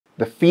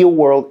The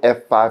Feelworld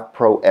F5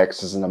 Pro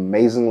X is an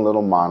amazing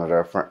little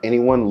monitor for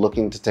anyone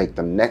looking to take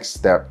the next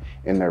step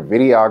in their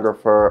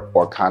videographer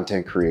or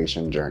content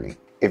creation journey.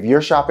 If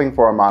you're shopping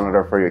for a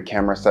monitor for your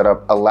camera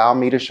setup, allow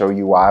me to show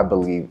you why I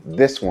believe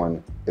this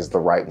one is the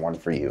right one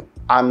for you.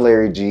 I'm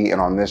LarryG, and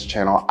on this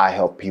channel, I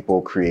help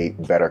people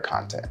create better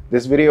content.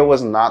 This video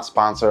was not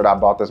sponsored. I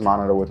bought this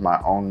monitor with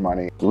my own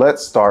money.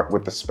 Let's start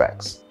with the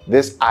specs.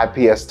 This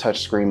IPS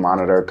touchscreen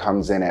monitor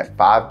comes in at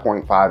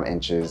 5.5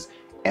 inches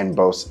and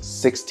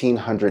boasts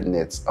 1600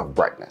 nits of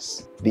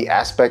brightness. The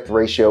aspect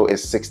ratio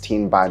is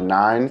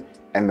 16:9,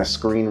 and the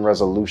screen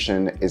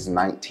resolution is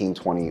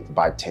 1920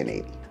 by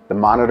 1080. The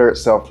monitor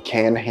itself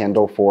can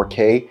handle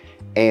 4K,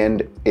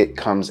 and it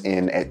comes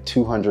in at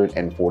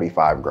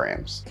 245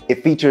 grams.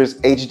 It features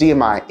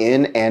HDMI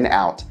in and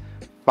out,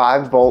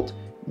 5-volt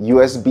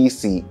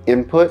USB-C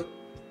input,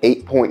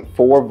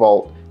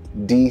 8.4-volt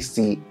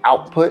DC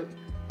output,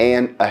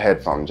 and a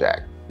headphone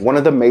jack. One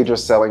of the major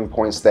selling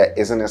points that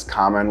isn't as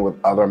common with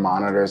other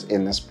monitors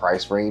in this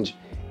price range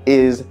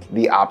is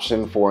the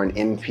option for an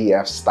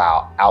NPF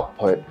style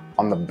output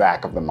on the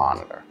back of the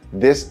monitor.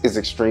 This is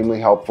extremely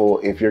helpful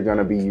if you're going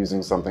to be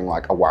using something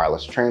like a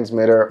wireless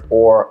transmitter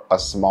or a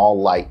small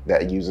light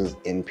that uses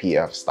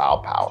NPF style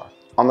power.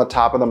 On the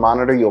top of the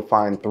monitor, you'll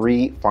find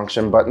 3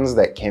 function buttons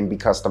that can be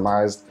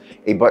customized,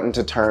 a button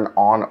to turn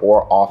on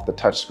or off the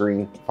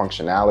touchscreen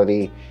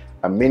functionality,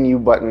 a menu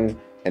button,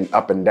 an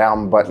up and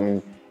down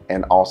button,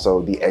 and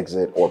also the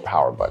exit or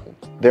power button.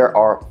 There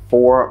are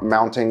 4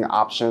 mounting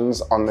options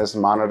on this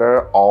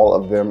monitor. All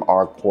of them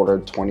are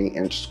quartered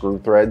 20-inch screw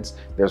threads.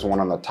 There's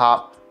one on the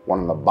top, one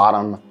on the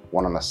bottom,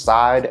 one on the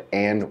side,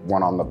 and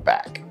one on the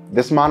back.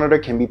 This monitor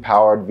can be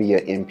powered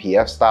via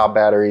NPF style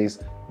batteries,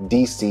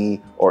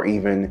 DC, or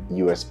even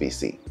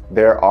USB-C.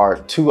 There are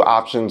 2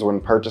 options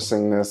when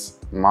purchasing this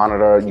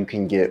monitor. You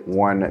can get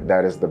one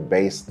that is the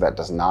base that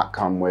does not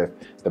come with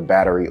the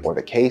battery or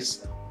the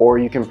case, or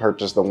you can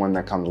purchase the one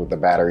that comes with the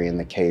battery and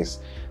the case.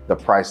 The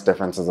price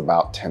difference is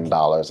about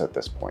 $10 at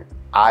this point.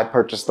 I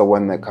purchased the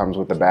one that comes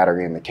with the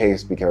battery and the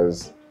case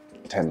because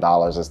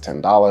 $10 is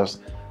 $10.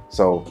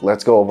 So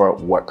let's go over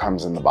what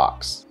comes in the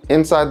box.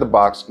 Inside the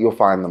box, you'll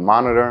find the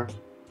monitor,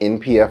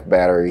 NPF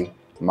battery.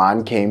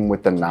 Mine came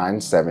with the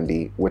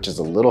 970, which is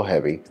a little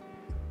heavy,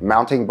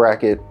 mounting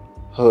bracket,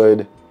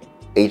 hood,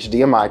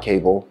 HDMI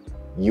cable,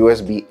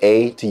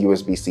 USB-A to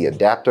USB-C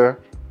adapter,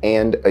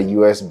 and a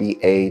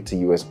USB-A to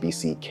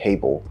USB-C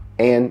cable.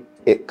 And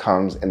it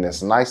comes in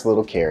this nice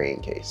little carrying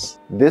case.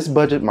 This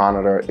budget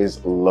monitor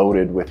is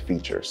loaded with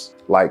features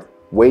like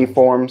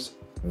waveforms,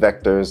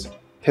 vectors,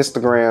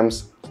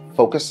 histograms,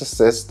 focus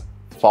assist,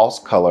 false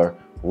color,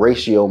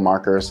 ratio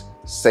markers,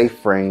 safe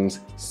frames,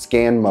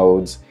 scan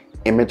modes,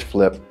 image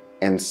flip,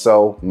 and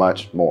so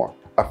much more.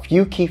 A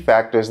few key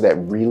factors that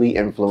really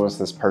influenced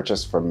this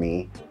purchase for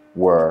me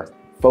were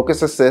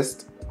focus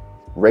assist,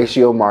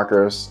 ratio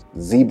markers,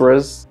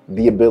 zebras,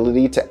 the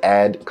ability to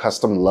add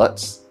custom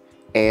LUTs,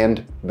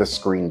 and the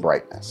screen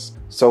brightness.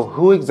 So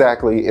who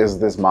exactly is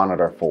this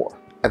monitor for?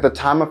 At the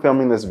time of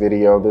filming this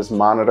video, this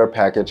monitor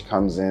package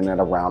comes in at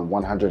around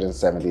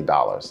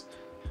 $170.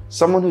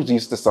 Someone who's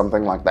used to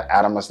something like the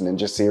Adamus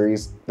Ninja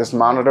series, this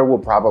monitor will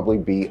probably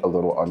be a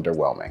little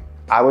underwhelming.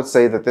 I would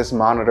say that this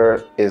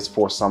monitor is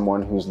for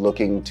someone who's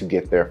looking to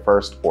get their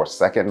first or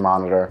second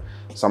monitor,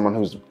 someone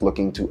who's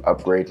looking to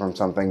upgrade from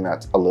something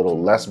that's a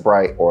little less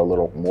bright or a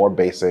little more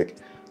basic.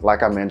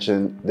 Like I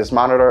mentioned, this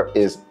monitor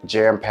is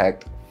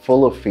jam-packed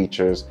full of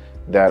features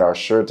that are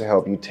sure to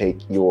help you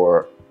take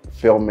your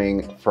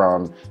filming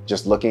from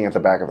just looking at the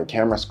back of a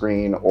camera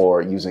screen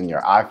or using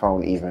your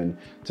iPhone even,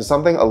 to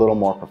something a little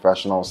more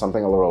professional,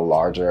 something a little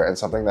larger, and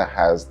something that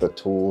has the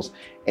tools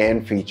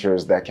and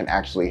features that can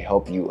actually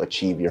help you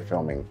achieve your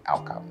filming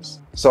outcomes.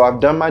 So I've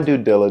done my due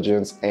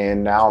diligence,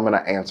 and now I'm gonna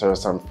answer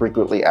some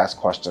frequently asked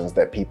questions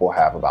that people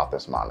have about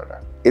this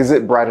monitor. Is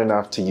it bright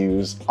enough to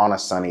use on a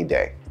sunny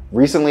day?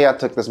 Recently, I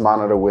took this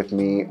monitor with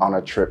me on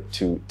a trip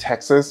to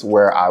Texas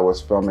where I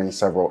was filming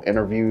several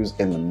interviews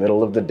in the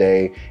middle of the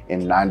day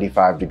in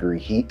 95-degree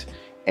heat,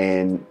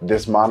 and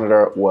this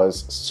monitor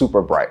was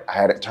super bright. I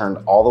had it turned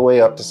all the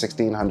way up to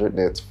 1600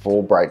 nits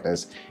full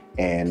brightness,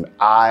 and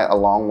I,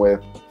 along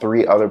with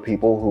 3 other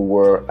people who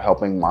were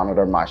helping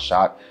monitor my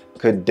shot,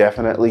 could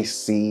definitely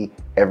see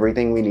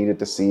everything we needed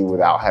to see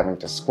without having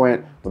to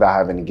squint, without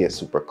having to get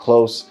super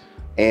close,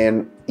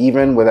 and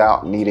even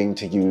without needing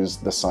to use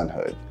the sun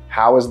hood.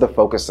 How is the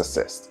focus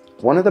assist?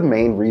 One of the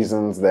main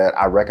reasons that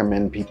I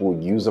recommend people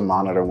use a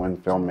monitor when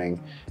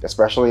filming,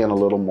 especially in a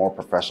little more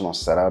professional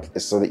setup,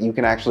 is so that you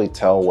can actually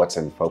tell what's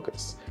in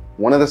focus.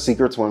 One of the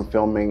secrets when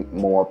filming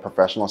more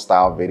professional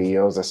style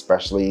videos,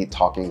 especially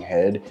talking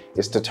head,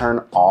 is to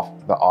turn off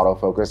the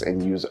autofocus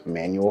and use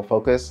manual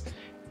focus.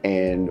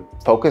 And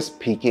focus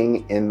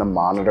peaking in the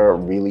monitor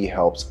really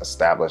helps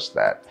establish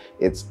that.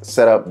 It's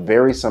set up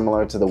very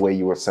similar to the way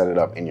you would set it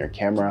up in your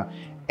camera,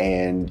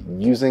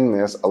 and using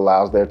this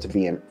allows there to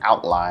be an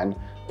outline,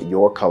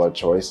 your color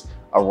choice,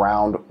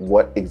 around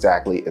what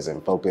exactly is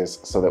in focus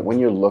so that when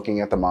you're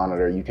looking at the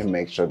monitor, you can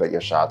make sure that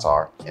your shots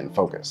are in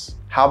focus.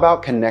 How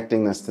about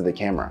connecting this to the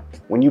camera?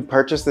 When you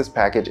purchase this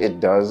package, it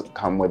does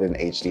come with an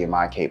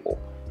HDMI cable.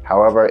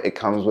 However, it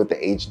comes with the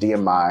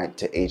HDMI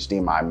to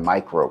HDMI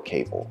micro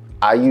cable.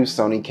 I use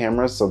Sony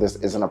cameras, so this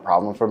isn't a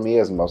problem for me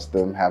as most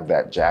of them have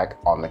that jack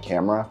on the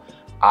camera.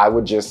 I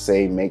would just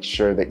say make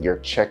sure that you're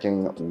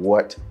checking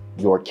what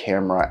your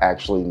camera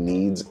actually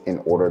needs in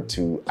order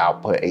to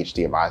output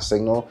HDMI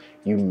signal.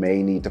 You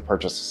may need to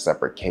purchase a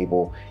separate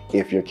cable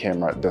if your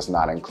camera does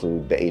not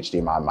include the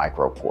HDMI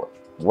micro port.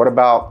 What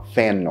about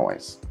fan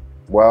noise?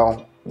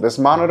 Well, this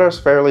monitor is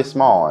fairly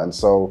small, and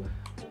so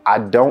I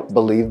don't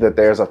believe that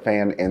there's a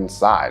fan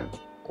inside.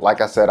 Like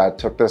I said, I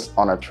took this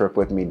on a trip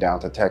with me down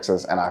to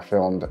Texas and I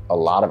filmed a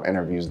lot of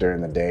interviews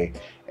during the day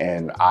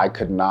and I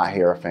could not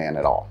hear a fan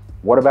at all.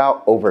 What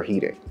about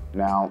overheating?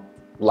 Now,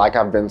 like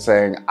I've been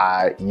saying,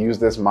 I use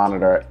this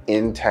monitor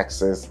in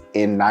Texas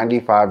in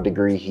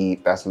 95-degree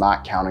heat. That's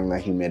not counting the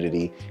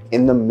humidity,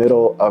 in the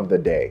middle of the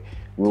day.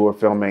 We were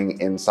filming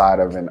inside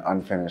of an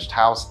unfinished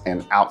house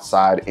and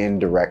outside in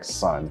direct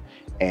sun.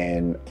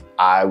 And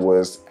I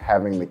was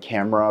having the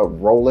camera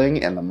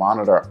rolling and the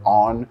monitor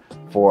on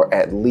for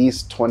at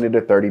least 20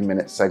 to 30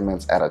 minute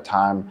segments at a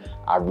time.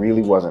 I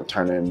really wasn't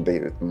turning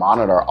the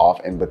monitor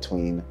off in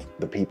between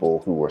the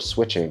people who were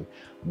switching,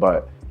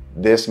 but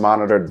this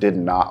monitor did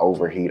not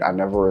overheat. I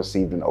never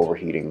received an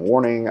overheating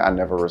warning. I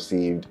never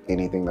received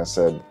anything that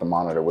said the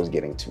monitor was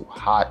getting too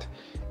hot.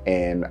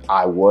 And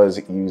I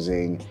was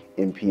using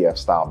MPF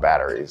style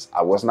batteries.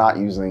 I was not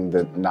using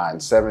the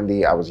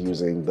 970, I was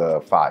using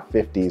the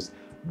 550s,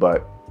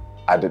 but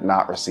I did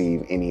not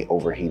receive any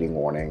overheating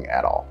warning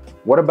at all.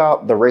 What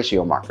about the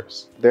ratio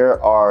markers?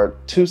 There are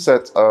two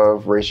sets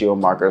of ratio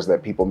markers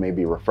that people may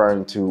be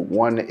referring to.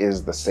 One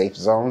is the safe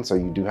zone, so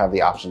you do have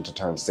the option to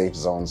turn safe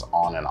zones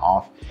on and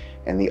off.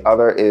 And the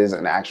other is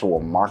an actual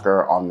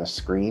marker on the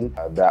screen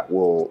that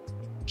will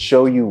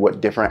show you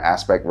what different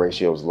aspect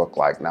ratios look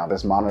like. Now,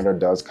 this monitor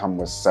does come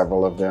with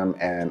several of them,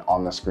 and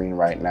on the screen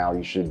right now,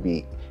 you should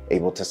be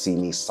able to see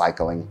me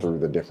cycling through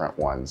the different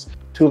ones.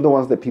 Two of the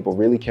ones that people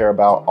really care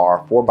about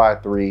are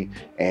 4:3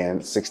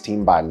 and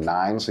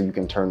 16:9, so you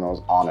can turn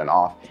those on and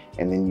off.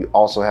 And then you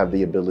also have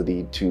the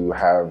ability to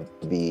have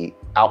the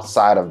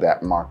outside of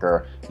that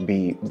marker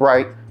be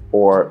bright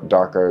or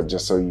darker,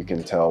 just so you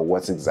can tell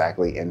what's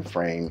exactly in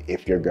frame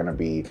if you're gonna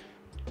be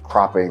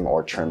cropping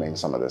or trimming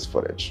some of this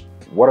footage.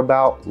 What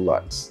about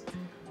LUTs?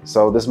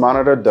 So this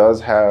monitor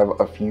does have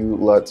a few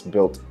LUTs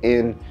built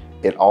in.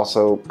 It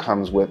also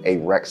comes with a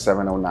Rec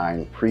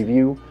 709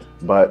 preview,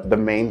 but the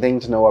main thing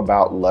to know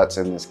about LUTs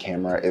in this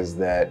camera is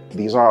that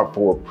these are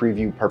for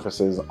preview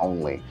purposes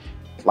only.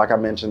 Like I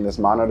mentioned, this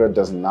monitor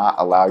does not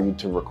allow you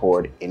to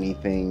record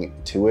anything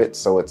to it,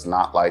 so it's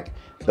not like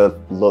the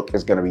look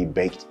is going to be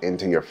baked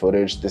into your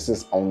footage. This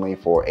is only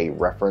for a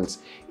reference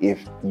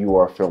if you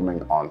are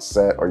filming on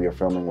set or you're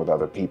filming with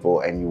other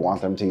people and you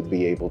want them to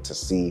be able to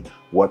see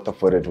what the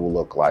footage will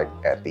look like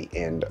at the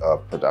end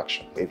of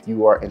production. If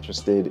you are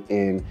interested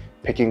in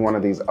picking one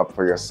of these up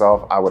for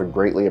yourself, I would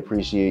greatly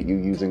appreciate you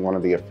using one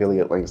of the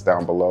affiliate links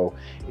down below.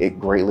 It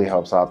greatly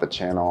helps out the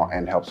channel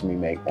and helps me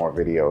make more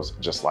videos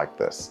just like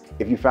this.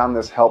 If you found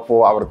this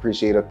helpful, I would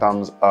appreciate a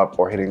thumbs up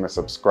or hitting the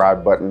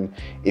subscribe button.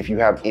 If you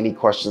have any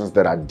questions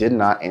that I did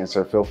not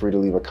answer, feel free to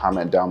leave a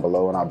comment down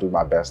below and I'll do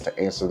my best to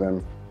answer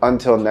them.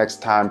 Until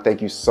next time,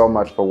 thank you so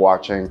much for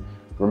watching.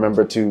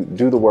 Remember to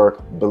do the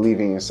work, believe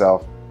in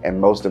yourself, and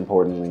most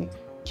importantly,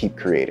 keep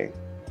creating.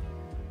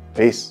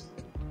 Peace.